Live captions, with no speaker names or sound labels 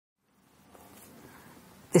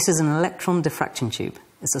This is an electron diffraction tube.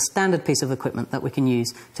 It's a standard piece of equipment that we can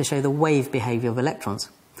use to show the wave behaviour of electrons.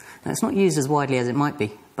 Now, it's not used as widely as it might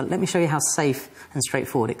be, but let me show you how safe and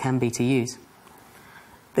straightforward it can be to use.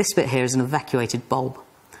 This bit here is an evacuated bulb,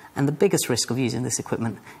 and the biggest risk of using this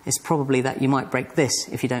equipment is probably that you might break this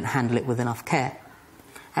if you don't handle it with enough care.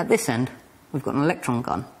 At this end, we've got an electron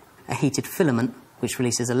gun, a heated filament which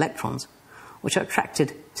releases electrons, which are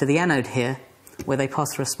attracted to the anode here, where they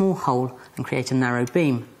pass through a small hole and create a narrow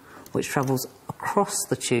beam, which travels across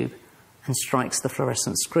the tube and strikes the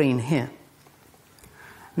fluorescent screen here.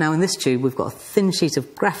 Now, in this tube, we've got a thin sheet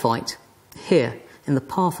of graphite here in the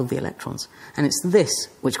path of the electrons, and it's this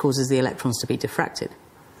which causes the electrons to be diffracted.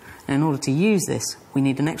 Now, in order to use this, we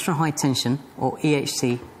need an extra high tension, or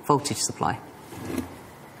EHT, voltage supply.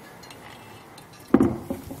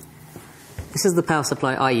 This is the power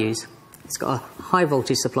supply I use. It's got a high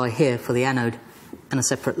voltage supply here for the anode and a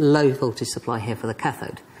separate low voltage supply here for the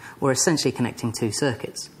cathode. We're essentially connecting two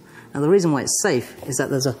circuits. Now, the reason why it's safe is that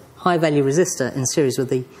there's a high value resistor in series with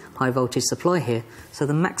the high voltage supply here, so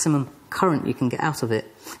the maximum current you can get out of it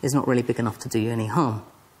is not really big enough to do you any harm.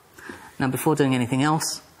 Now, before doing anything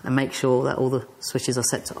else, I make sure that all the switches are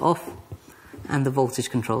set to off and the voltage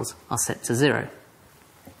controls are set to 0.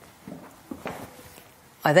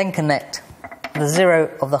 I then connect the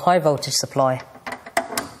 0 of the high voltage supply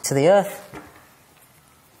to the earth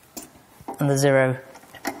and the 0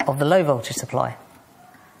 of the low voltage supply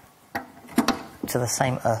to the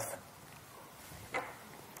same earth.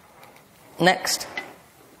 Next,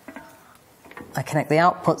 I connect the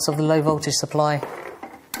outputs of the low voltage supply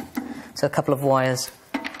to a couple of wires,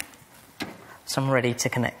 so I'm ready to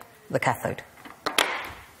connect the cathode.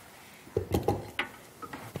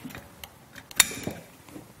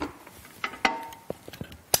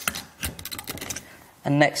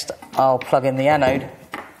 And next, I'll plug in the anode,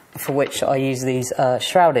 for which I use these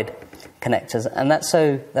shrouded connectors, and that's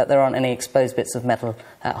so that there aren't any exposed bits of metal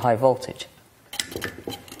at high voltage.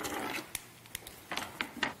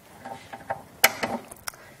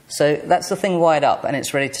 So that's the thing wired up, and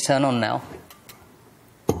it's ready to turn on now.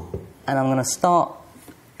 And I'm going to start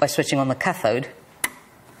by switching on the cathode,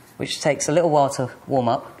 which takes a little while to warm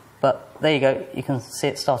up, but there you go, you can see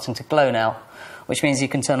it starting to glow now, which means you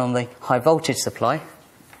can turn on the high voltage supply.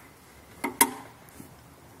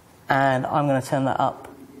 And I'm going to turn that up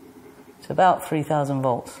to about 3000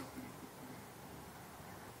 volts.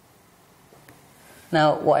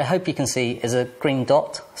 Now, what I hope you can see is a green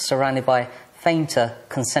dot surrounded by fainter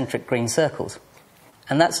concentric green circles.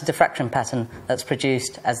 And that's a diffraction pattern that's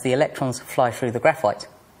produced as the electrons fly through the graphite.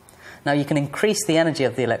 Now, you can increase the energy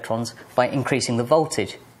of the electrons by increasing the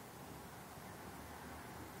voltage.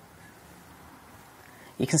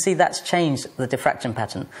 You can see that's changed the diffraction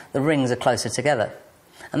pattern. The rings are closer together.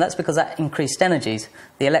 And that's because at increased energies,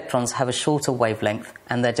 the electrons have a shorter wavelength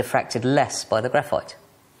and they're diffracted less by the graphite.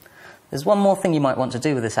 There's one more thing you might want to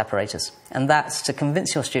do with this apparatus, and that's to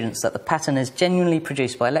convince your students that the pattern is genuinely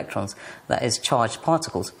produced by electrons, that is, charged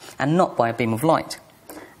particles, and not by a beam of light.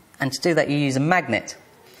 And to do that, you use a magnet.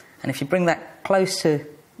 And if you bring that close to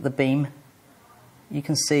the beam, you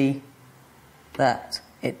can see that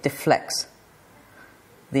it deflects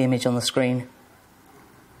the image on the screen.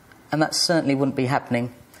 And that certainly wouldn't be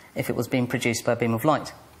happening if it was being produced by a beam of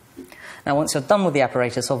light. Now, once you're done with the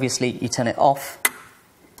apparatus, obviously you turn it off,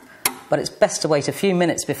 but it's best to wait a few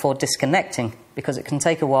minutes before disconnecting, because it can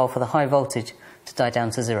take a while for the high voltage to die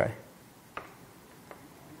down to 0.